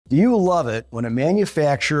Do you love it when a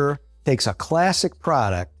manufacturer takes a classic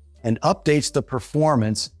product and updates the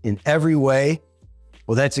performance in every way?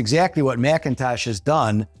 Well, that's exactly what McIntosh has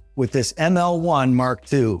done with this ML1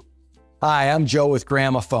 Mark II. Hi, I'm Joe with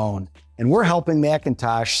Gramophone, and we're helping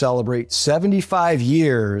McIntosh celebrate 75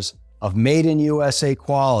 years of made in USA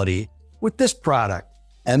quality with this product,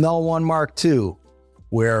 ML1 Mark II,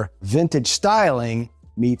 where vintage styling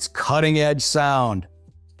meets cutting edge sound.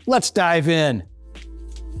 Let's dive in.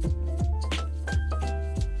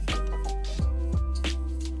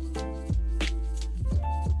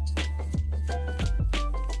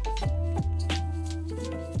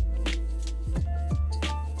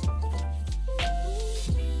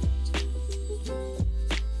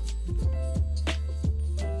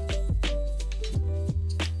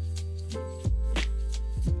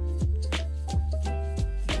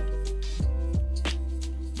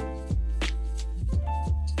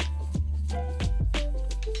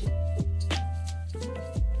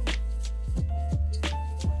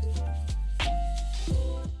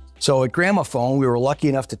 So at Gramophone, we were lucky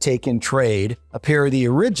enough to take in trade a pair of the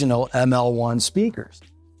original ML1 speakers.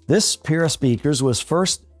 This pair of speakers was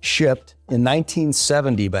first shipped in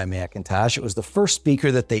 1970 by McIntosh. It was the first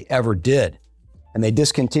speaker that they ever did, and they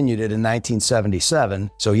discontinued it in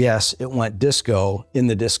 1977. So yes, it went disco in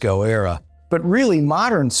the disco era. But really,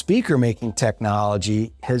 modern speaker making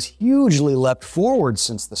technology has hugely leapt forward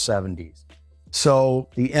since the 70s. So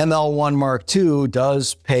the ML1 Mark II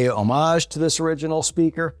does pay homage to this original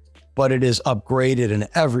speaker, but it is upgraded in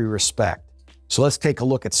every respect. So let's take a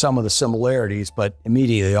look at some of the similarities, but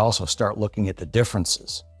immediately also start looking at the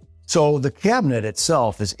differences. So the cabinet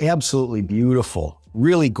itself is absolutely beautiful,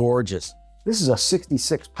 really gorgeous. This is a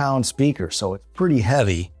 66-pound speaker, so it's pretty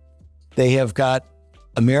heavy. They have got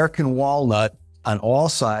American walnut on all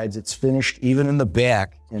sides. It's finished even in the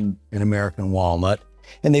back in American walnut.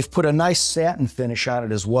 And they've put a nice satin finish on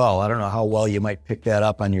it as well. I don't know how well you might pick that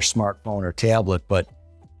up on your smartphone or tablet, but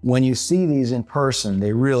when you see these in person,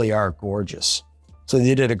 they really are gorgeous. So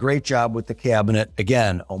they did a great job with the cabinet.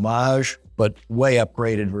 Again, homage, but way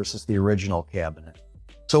upgraded versus the original cabinet.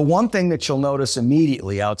 So one thing that you'll notice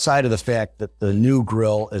immediately, outside of the fact that the new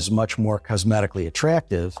grille is much more cosmetically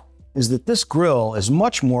attractive, is that this grille is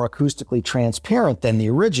much more acoustically transparent than the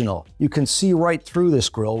original. You can see right through this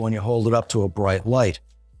grille when you hold it up to a bright light.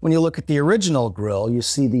 When you look at the original grille, you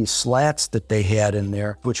see these slats that they had in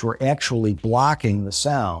there, which were actually blocking the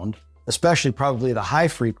sound, especially probably the high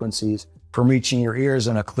frequencies, from reaching your ears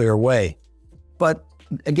in a clear way. But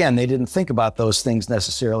again, they didn't think about those things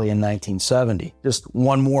necessarily in 1970. Just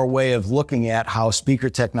one more way of looking at how speaker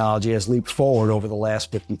technology has leaped forward over the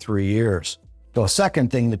last 53 years. So a second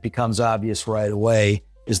thing that becomes obvious right away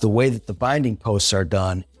is the way that the binding posts are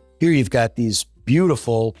done. Here you've got these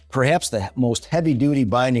beautiful, perhaps the most heavy-duty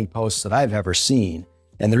binding posts that I've ever seen,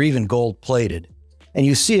 and they're even gold-plated. And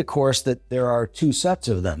you see, of course, that there are two sets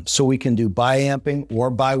of them, so we can do bi-amping or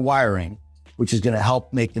bi-wiring, which is going to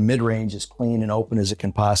help make the mid-range as clean and open as it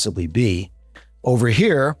can possibly be. Over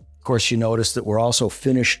here, of course, you notice that we're also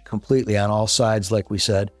finished completely on all sides, like we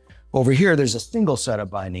said. Over here, there's a single set of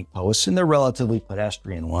binding posts, and they're relatively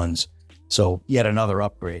pedestrian ones, so yet another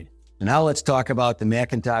upgrade. Now let's talk about the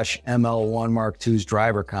McIntosh ML1 Mark II's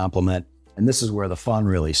driver complement, and this is where the fun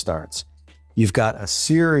really starts. You've got a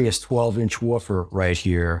serious 12-inch woofer right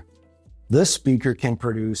here. This speaker can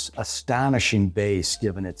produce astonishing bass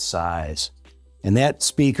given its size. And that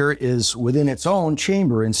speaker is within its own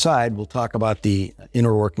chamber inside. We'll talk about the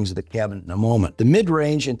inner workings of the cabinet in a moment. The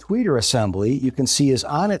mid-range and tweeter assembly you can see is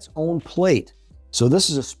on its own plate. So this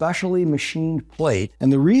is a specially machined plate,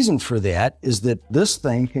 and the reason for that is that this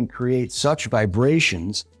thing can create such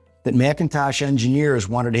vibrations that McIntosh engineers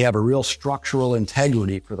wanted to have a real structural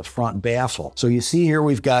integrity for the front baffle. So you see here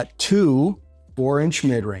we've got two 4-inch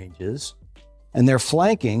mid-ranges, and they're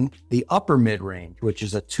flanking the upper mid-range, which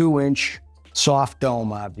is a 2-inch soft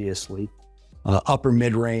dome, obviously, upper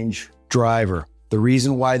mid-range driver. The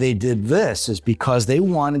reason why they did this is because they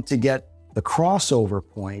wanted to get the crossover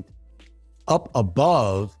point up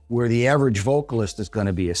above where the average vocalist is going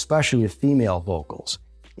to be, especially with female vocals.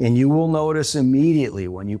 And you will notice immediately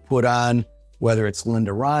when you put on, whether it's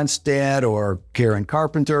Linda Ronstadt or Karen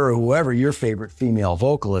Carpenter or whoever your favorite female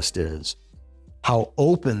vocalist is, how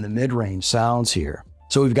open the mid-range sounds here.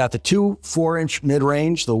 So we've got the two 4-inch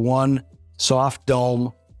mid-range, the one soft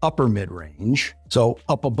dome upper mid-range. So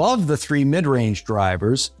up above the three mid-range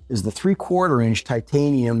drivers is the 3/4-inch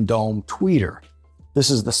titanium dome tweeter. This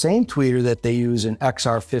is the same tweeter that they use in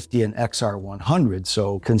XR50 and XR100,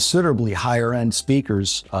 so considerably higher end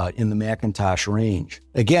speakers in the McIntosh range.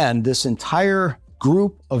 Again, this entire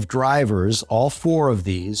group of drivers, all four of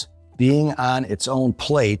these, being on its own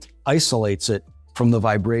plate, isolates it from the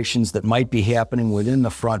vibrations that might be happening within the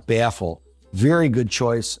front baffle. Very good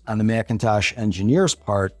choice on the McIntosh engineer's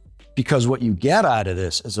part, because what you get out of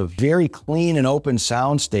this is a very clean and open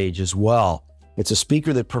sound stage as well. It's a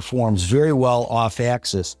speaker that performs very well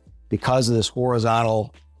off-axis because of this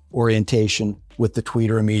horizontal orientation with the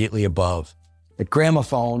tweeter immediately above. At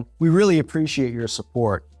Gramophone, we really appreciate your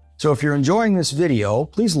support. So if you're enjoying this video,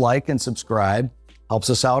 please like and subscribe.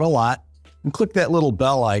 Helps us out a lot. And click that little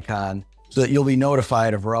bell icon so that you'll be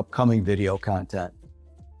notified of our upcoming video content.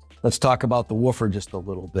 Let's talk about the woofer just a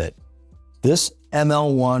little bit. This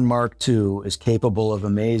ML1 Mark II is capable of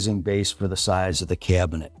amazing bass for the size of the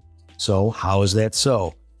cabinet. So how is that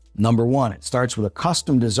so? Number one, it starts with a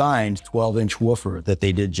custom designed 12-inch woofer that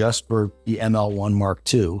they did just for the ML1 Mark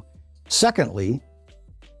II. Secondly,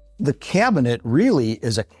 the cabinet really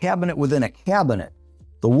is a cabinet within a cabinet.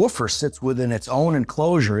 The woofer sits within its own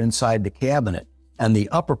enclosure inside the cabinet, and the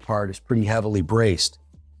upper part is pretty heavily braced.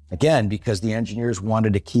 Again, because the engineers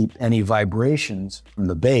wanted to keep any vibrations from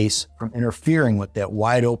the bass from interfering with that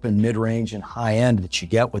wide open mid-range and high end that you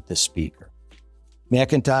get with this speaker.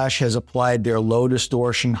 McIntosh has applied their low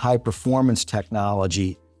distortion, high performance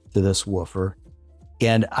technology to this woofer.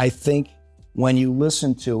 And I think when you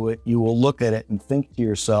listen to it, you will look at it and think to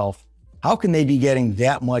yourself, how can they be getting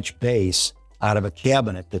that much bass out of a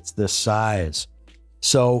cabinet that's this size?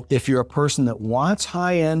 So if you're a person that wants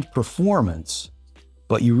high-end performance,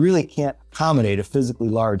 but you really can't accommodate a physically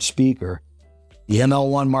large speaker, the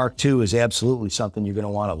ML1 Mark II is absolutely something you're going to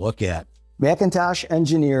want to look at. McIntosh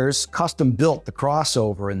engineers custom built the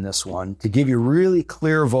crossover in this one to give you really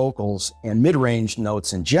clear vocals and mid-range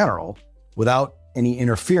notes in general without any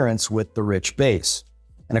interference with the rich bass.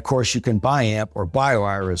 And of course, you can bi-amp or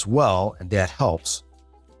bi-wire as well, and that helps.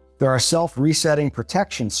 There are self-resetting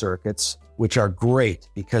protection circuits, which are great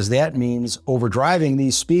because that means overdriving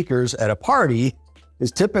these speakers at a party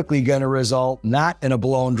is typically going to result not in a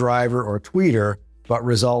blown driver or tweeter, but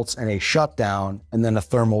results in a shutdown and then a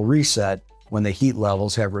thermal reset when the heat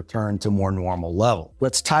levels have returned to more normal level.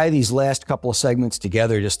 Let's tie these last couple of segments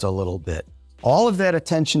together just a little bit. All of that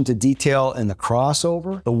attention to detail in the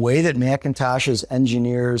crossover, the way that McIntosh's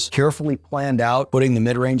engineers carefully planned out putting the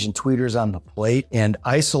mid-range and tweeters on the plate and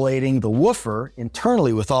isolating the woofer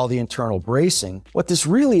internally with all the internal bracing, what this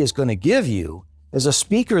really is going to give you is a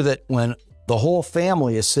speaker that when the whole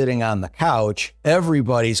family is sitting on the couch,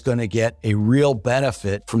 everybody's going to get a real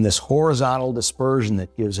benefit from this horizontal dispersion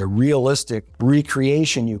that gives a realistic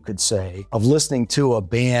recreation, you could say, of listening to a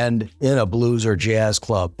band in a blues or jazz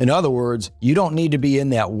club. In other words, you don't need to be in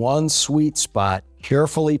that one sweet spot,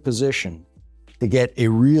 carefully positioned, to get a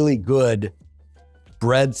really good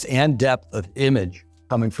breadth and depth of image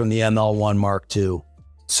coming from the ML1 Mark II.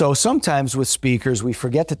 So sometimes with speakers, we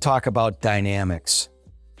forget to talk about dynamics.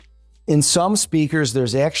 In some speakers,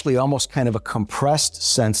 there's actually almost kind of a compressed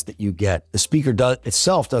sense that you get. The speaker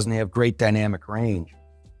itself doesn't have great dynamic range.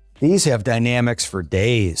 These have dynamics for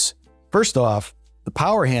days. First off, the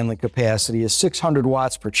power handling capacity is 600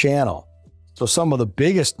 watts per channel. So some of the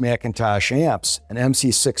biggest McIntosh amps, an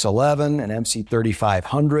MC611, an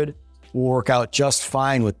MC3500, will work out just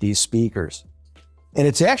fine with these speakers. And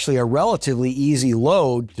it's actually a relatively easy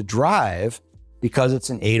load to drive because it's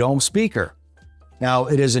an 8-ohm speaker. Now,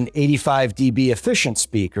 it is an 85 dB efficient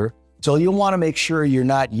speaker, so you'll want to make sure you're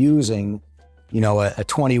not using, a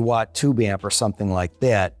 20 watt tube amp or something like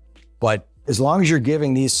that. But as long as you're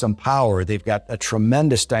giving these some power, they've got a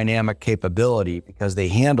tremendous dynamic capability because they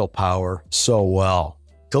handle power so well.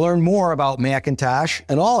 To learn more about McIntosh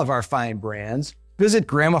and all of our fine brands, visit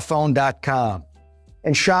Gramophone.com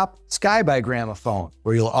and shop Sky by Gramophone,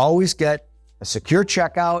 where you'll always get a secure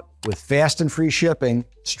checkout with fast and free shipping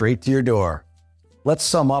straight to your door. Let's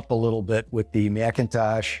sum up a little bit with the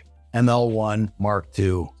McIntosh ML1 Mark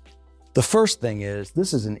II. The first thing is,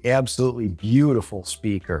 this is an absolutely beautiful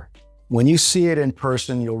speaker. When you see it in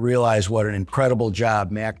person, you'll realize what an incredible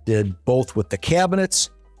job Mac did both with the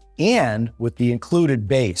cabinets and with the included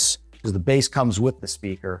bass, because the bass comes with the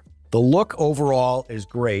speaker. The look overall is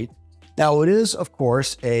great. Now, it is, of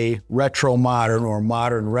course, a retro modern or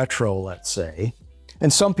modern retro, let's say,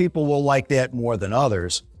 and some people will like that more than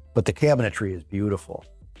others. But the cabinetry is beautiful.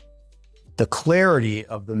 The clarity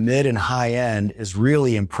of the mid and high end is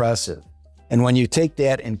really impressive. And when you take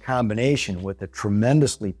that in combination with a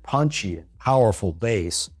tremendously punchy and powerful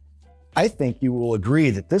bass, I think you will agree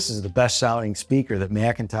that this is the best sounding speaker that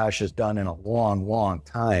McIntosh has done in a long, long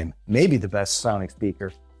time. Maybe the best sounding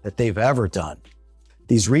speaker that they've ever done.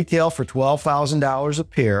 These retail for $12,000 a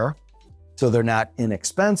pair, so they're not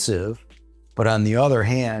inexpensive. but on the other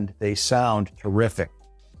hand, they sound terrific.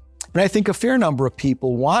 And I think a fair number of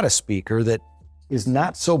people want a speaker that is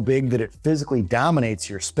not so big that it physically dominates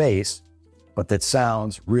your space, but that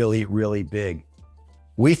sounds really, really big.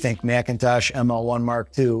 We think McIntosh ML1 Mark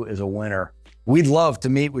II is a winner. We'd love to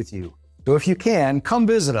meet with you. So if you can, come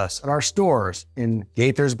visit us at our stores in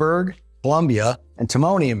Gaithersburg, Columbia, and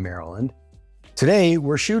Timonium, Maryland. Today,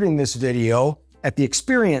 we're shooting this video at the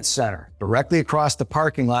Experience Center, directly across the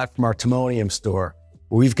parking lot from our Timonium store,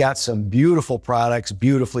 where we've got some beautiful products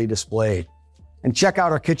beautifully displayed. And check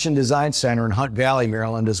out our Kitchen Design Center in Hunt Valley,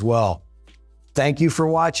 Maryland as well. Thank you for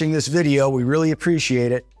watching this video. We really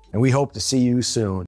appreciate it, and we hope to see you soon.